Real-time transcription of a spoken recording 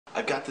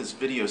I've got this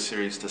video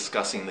series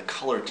discussing the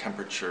color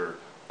temperature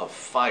of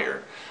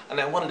fire, and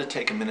I wanted to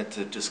take a minute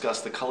to discuss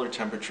the color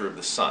temperature of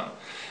the sun.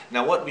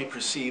 Now, what we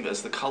perceive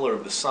as the color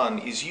of the sun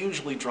is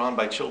usually drawn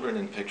by children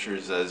in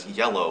pictures as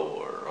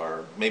yellow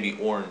or maybe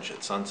orange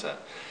at sunset,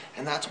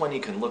 and that's when you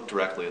can look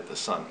directly at the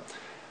sun.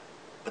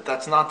 But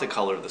that's not the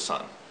color of the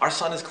sun. Our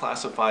sun is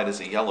classified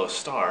as a yellow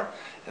star,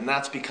 and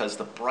that's because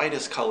the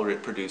brightest color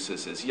it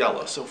produces is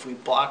yellow. So if we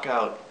block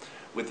out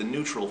with the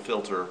neutral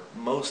filter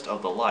most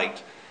of the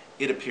light,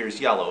 it appears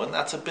yellow, and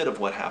that's a bit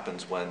of what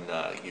happens when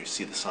you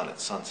see the sun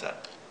at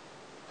sunset.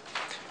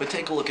 But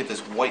take a look at this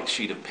white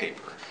sheet of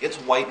paper. It's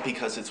white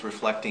because it's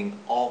reflecting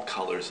all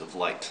colors of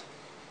light.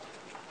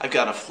 I've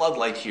got a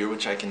floodlight here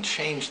which I can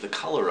change the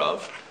color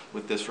of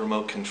with this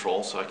remote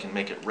control, so I can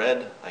make it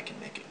red, I can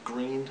make it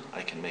green,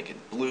 I can make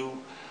it blue,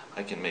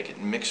 I can make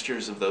it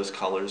mixtures of those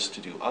colors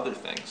to do other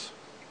things.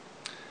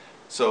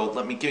 So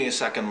give me a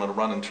second, I'm going to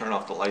run and turn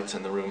off the lights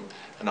in the room,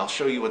 and I'll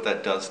show you what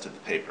that does to the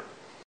paper.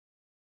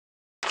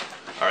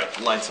 Alright,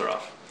 the lights are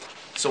off.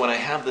 So when I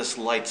have this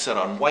light set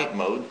on white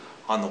mode,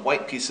 on the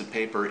white piece of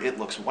paper it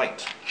looks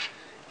white.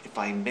 If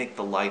I make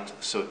the light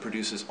so it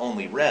produces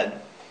only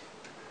red,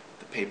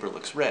 the paper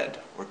looks red,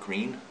 or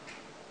green,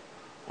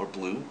 or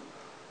blue,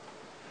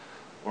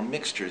 or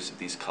mixtures of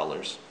these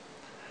colors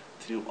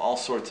to do all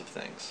sorts of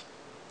things.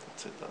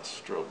 Let's hit the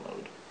strobe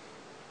mode.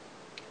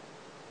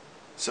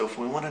 So if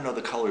we want to know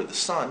the color of the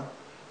sun,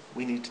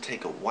 we need to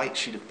take a white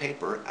sheet of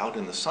paper out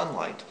in the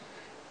sunlight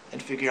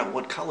and figure out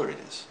what color it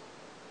is.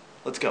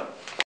 Let's go.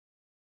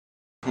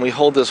 We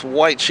hold this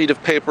white sheet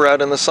of paper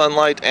out in the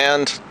sunlight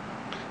and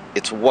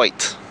it's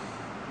white.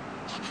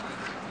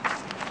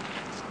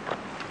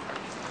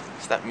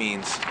 So that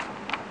means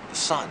the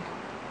sun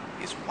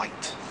is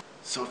white.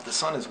 So if the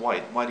sun is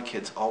white, why do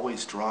kids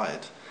always draw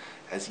it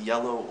as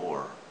yellow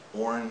or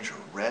orange or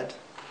red?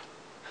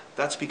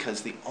 That's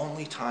because the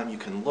only time you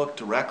can look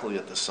directly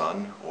at the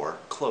sun, or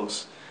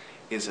close,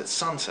 is at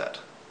sunset,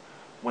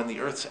 when the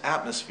Earth's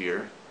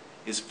atmosphere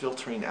is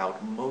filtering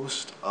out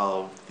most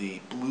of the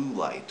blue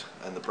light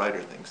and the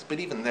brighter things. But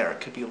even there, it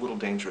could be a little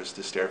dangerous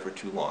to stare for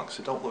too long,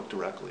 so don't look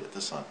directly at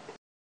the sun.